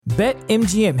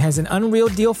BetMGM has an unreal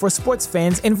deal for sports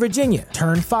fans in Virginia.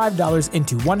 Turn $5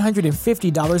 into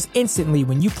 $150 instantly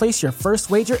when you place your first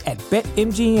wager at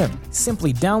BetMGM.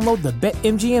 Simply download the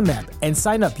BetMGM app and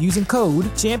sign up using code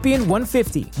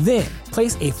Champion150. Then,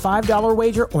 place a $5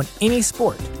 wager on any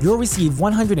sport. You'll receive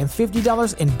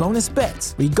 $150 in bonus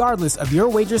bets, regardless of your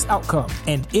wager's outcome.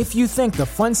 And if you think the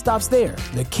fun stops there,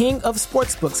 the King of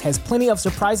Sportsbooks has plenty of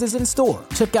surprises in store.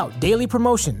 Check out daily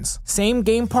promotions,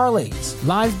 same-game parlays,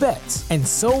 live bets, and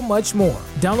so much more.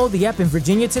 Download the app in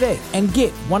Virginia today and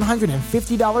get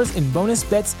 $150 in bonus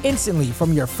bets instantly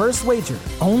from your first wager.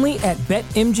 Only at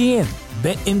BetMGM.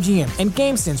 BetMGM and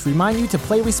GameSense remind you to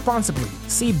play responsibly.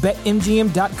 See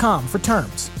BetMGM.com for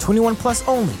terms. 21 plus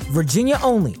only. Virginia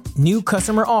only. New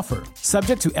customer offer.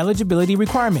 Subject to eligibility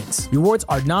requirements. Rewards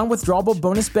are non-withdrawable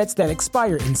bonus bets that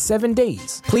expire in 7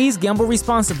 days. Please gamble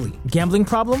responsibly. Gambling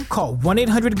problem? Call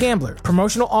 1-800-GAMBLER.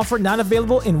 Promotional offer not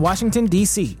available in Washington,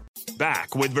 D.C.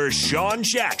 Back with Vershawn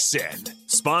Jackson.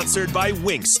 Sponsored by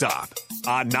Wingstop.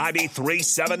 On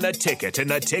 93.7 The Ticket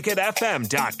and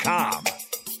theticketfm.com.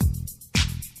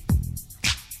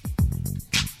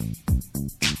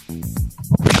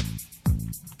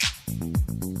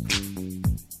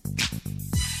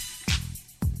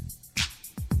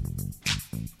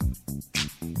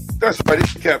 That's right,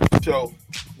 it's the Captain Show.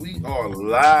 We are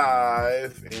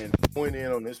live and going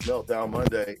in on this Meltdown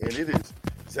Monday, and it is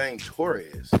Zane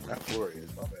Torres, not Flores,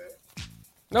 my bad.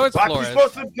 No, it's Flores. You're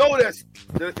supposed to go, is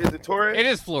it Torres? It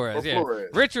is Flores, yeah.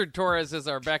 Flores? Richard Torres is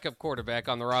our backup quarterback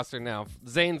on the roster now.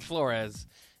 Zane Flores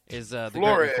is the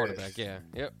starting quarterback, yeah.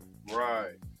 Yep.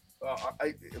 Right.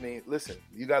 I mean, listen,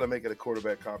 you got to make it a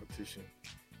quarterback competition.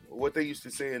 What they used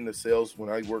to say in the sales when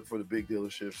I worked for the big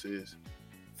dealerships is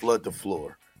flood the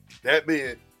floor. That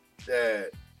meant that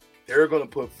they're going to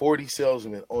put 40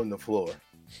 salesmen on the floor,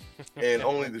 and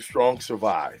only the strong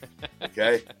survive,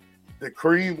 okay? The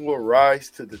cream will rise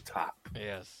to the top.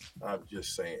 Yes. I'm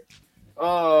just saying.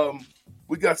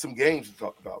 We got some games to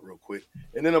talk about real quick,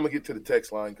 and then I'm going to get to the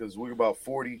text line because we're about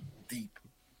 40 deep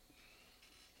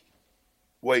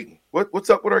waiting. What's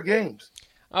up with our games?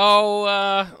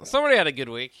 Oh, somebody had a good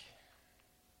week.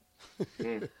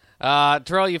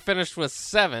 Terrell, you finished with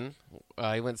 7.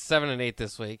 You went 7-8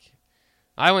 this week.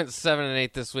 I went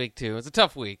 7-8 this week too. It's a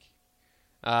tough week.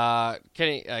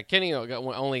 Kenny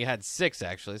only had 6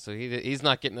 actually, so he's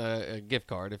not getting a gift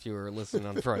card if you were listening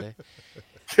on Friday.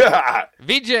 God.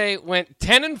 VJ went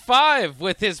 10-5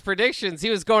 with his predictions. He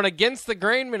was going against the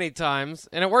grain many times,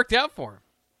 and it worked out for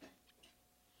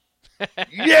him.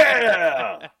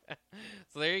 Yeah.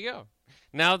 So there you go.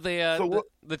 Now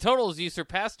the totals, you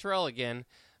surpassed Terrell again.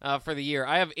 For the year.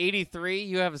 I have 83,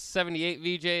 you have 78,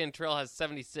 VJ, and Terrell has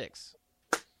 76.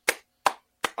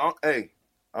 Hey,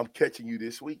 I'm catching you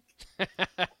this week.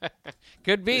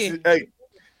 Could be.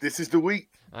 This is the week.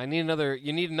 You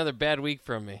need another bad week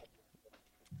from me.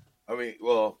 I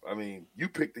mean, you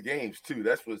picked the games too.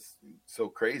 That's what's so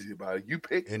crazy about it. You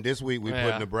picked. And this week we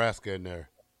put Nebraska in there.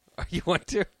 You want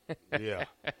to? Yeah.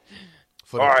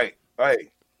 All right.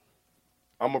 Hey,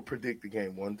 I'm gonna predict the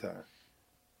game one time.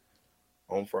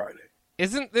 On Friday.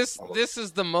 Isn't this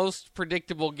is the most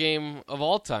predictable game of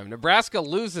all time? Nebraska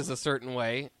loses a certain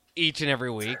way each and every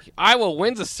week. Iowa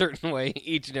wins a certain way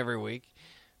each and every week.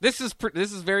 This is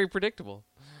very predictable.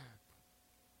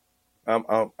 I'm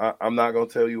not gonna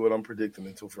tell you what I'm predicting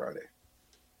until Friday.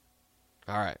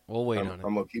 All right, we'll wait on it.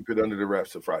 I'm gonna keep it under the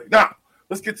wraps till Friday. Now,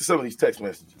 let's get to some of these text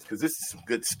messages because this is some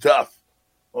good stuff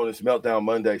on this Meltdown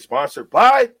Monday, sponsored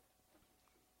by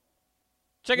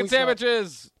Chicken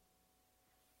Sandwiches.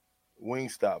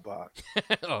 Wingstop box.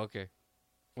 Oh, okay.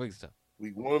 Wingstop.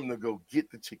 We want them to go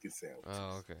get the chicken sandwich.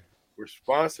 Oh, okay. We're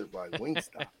sponsored by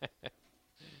Wingstop.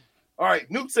 All right,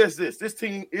 Newt says this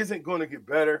team isn't going to get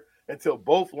better until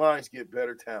both lines get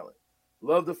better talent.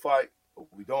 Love the fight, but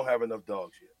we don't have enough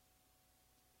dogs yet.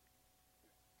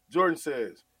 Jordan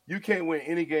says, you can't win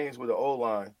any games with an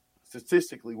O-line,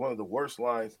 statistically one of the worst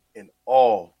lines in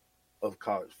all of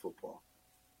college football.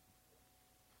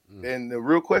 And the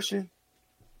real question,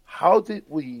 how did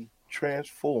we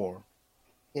transform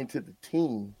into the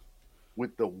team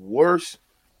with the worst?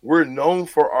 We're known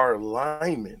for our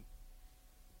linemen.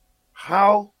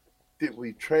 How did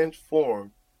we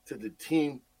transform to the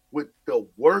team with the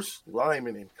worst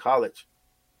linemen in college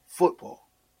football?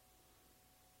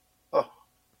 Oh.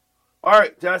 All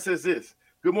right, John says this.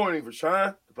 Good morning,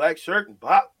 Vershawn, the black shirt, and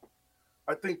Bop.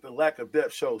 I think the lack of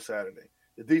depth showed Saturday.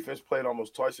 The defense played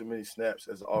almost twice as many snaps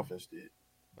as the offense did.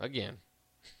 Again.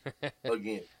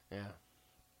 Again.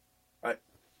 Yeah.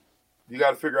 You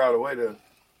got to figure out a way to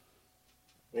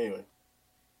 – anyway.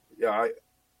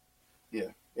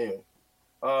 Anyway.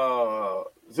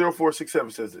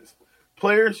 0467 says this.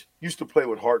 Players used to play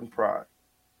with heart and pride.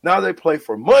 Now they play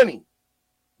for money.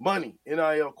 Money.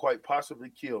 NIL quite possibly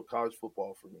killed college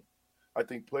football for me. I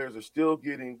think players are still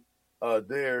getting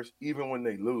theirs even when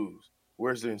they lose.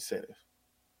 Where's the incentive?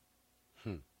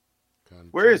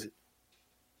 Where is it?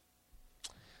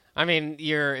 I mean,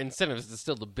 your incentive is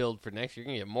still to build for next year.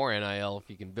 You're going to get more NIL if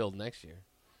you can build next year.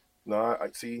 No, I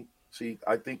see,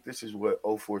 I think this is what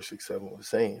 0467 was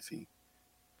saying. See,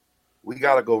 we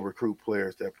got to go recruit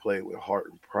players that play with heart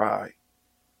and pride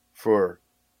for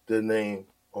the name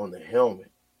on the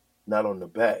helmet, not on the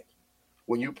back.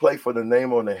 When you play for the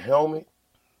name on the helmet,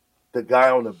 the guy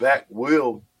on the back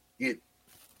will get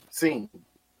seen.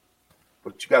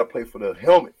 But you got to play for the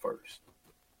helmet first.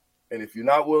 And if you're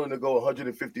not willing to go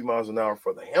 150 miles an hour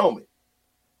for the helmet,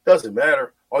 doesn't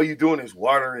matter. All you're doing is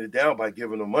watering it down by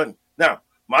giving them money. Now,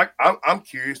 I'm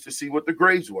curious to see what the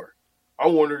grades were. I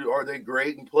wondered, are they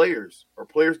grading players? Are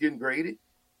players getting graded?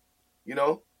 You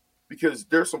know, because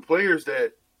there's some players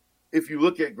that if you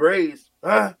look at grades,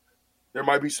 there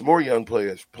might be some more young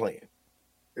players playing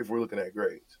if we're looking at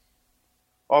grades.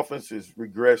 Offenses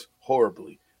regress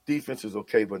horribly. Defense is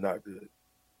okay, but not good.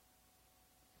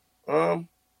 I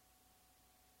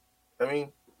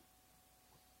mean,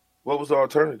 what was the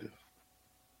alternative?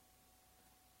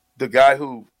 The guy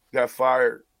who got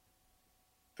fired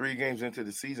 3 games into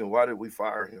the season, why did we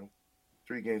fire him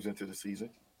 3 games into the season?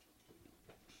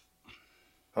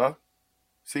 Huh?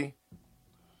 See?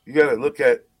 You got to look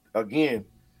at, again,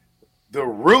 the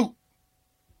root.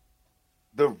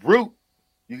 The root.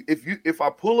 If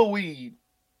I pull a weed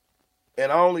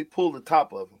and I only pull the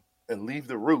top of them and leave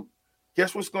the root,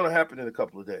 guess what's going to happen in a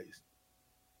couple of days?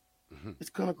 It's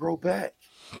going to grow back.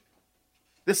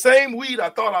 The same weed I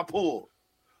thought I pulled,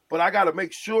 but I got to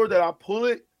make sure that I pull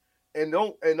it and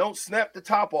don't snap the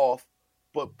top off,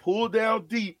 but pull down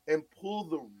deep and pull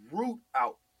the root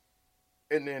out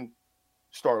and then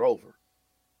start over.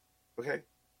 Okay?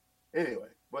 Anyway,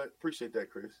 but appreciate that,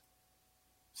 Chris.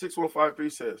 6153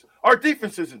 says, our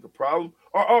defense isn't the problem.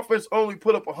 Our offense only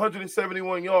put up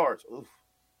 171 yards. Oof.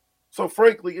 So,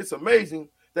 frankly, it's amazing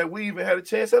that we even had a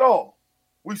chance at all.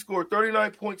 We scored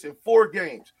 39 points in 4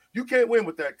 games. You can't win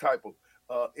with that type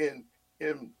of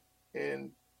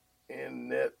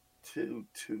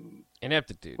ineptitude.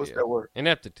 Ineptitude. What's that word?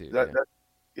 Ineptitude.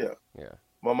 Yeah.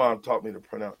 My mom taught me to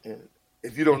pronounce it.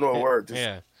 If you don't know a word,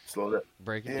 just slow that.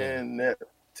 Break it down.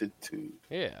 Ineptitude.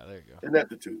 Yeah, there you go.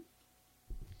 Ineptitude.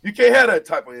 You can't have that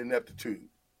type of ineptitude.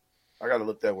 I got to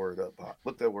look that word up, Bob.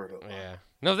 Look that word up. Yeah.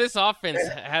 No, this offense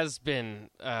has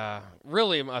been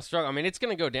really a struggle. I mean, it's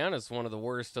going to go down as one of the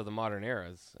worst of the modern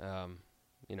eras. A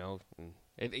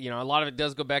lot of it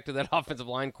does go back to that offensive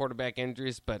line, quarterback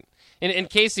injuries, but and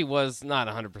Casey was not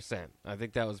 100%. I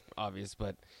think that was obvious,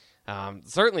 but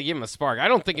certainly give him a spark. I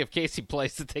don't think if Casey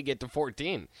plays that they get to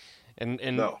 14, and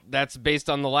no. That's based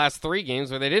on the last 3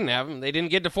 games where they didn't have him. They didn't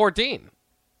get to 14.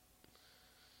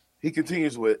 He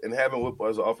continues with, and having Whipple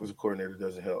as an offensive coordinator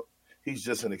doesn't help. He's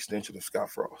just an extension of Scott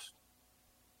Frost.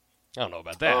 I don't know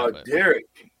about that. Derek.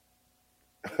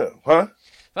 Huh?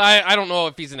 I don't know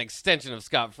if he's an extension of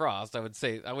Scott Frost. I wouldn't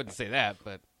say that,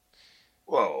 but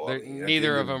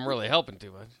neither of them really helping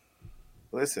too much.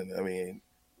 Listen, I mean,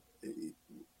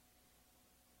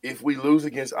 if we lose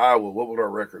against Iowa, what would our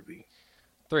record be?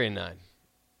 3-9.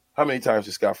 How many times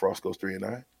did Scott Frost go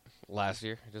 3-9? Last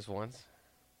year, just once.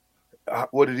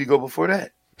 What did he go before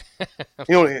that?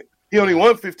 He only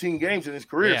won 15 games in his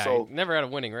career, so he never had a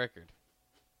winning record.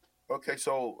 Okay,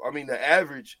 so I mean the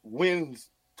average wins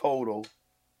total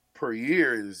per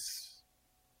year is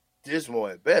dismal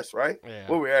at best, right? Yeah.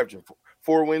 What are we averaging?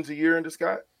 4 wins a year in the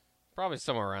Scott? Probably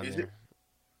somewhere around there. It?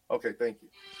 Okay, thank you.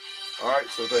 All right,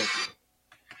 so thank you.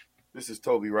 This is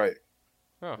Toby Wright.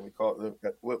 Oh.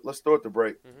 Let's throw it to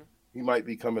break. Mm-hmm. He might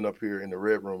be coming up here in the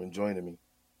red room and joining me.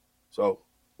 So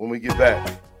when we get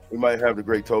back, we might have the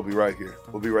great Toby right here.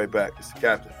 We'll be right back. It's the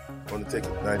captain on the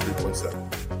ticket, 93.7.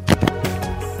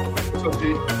 What's up,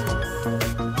 G?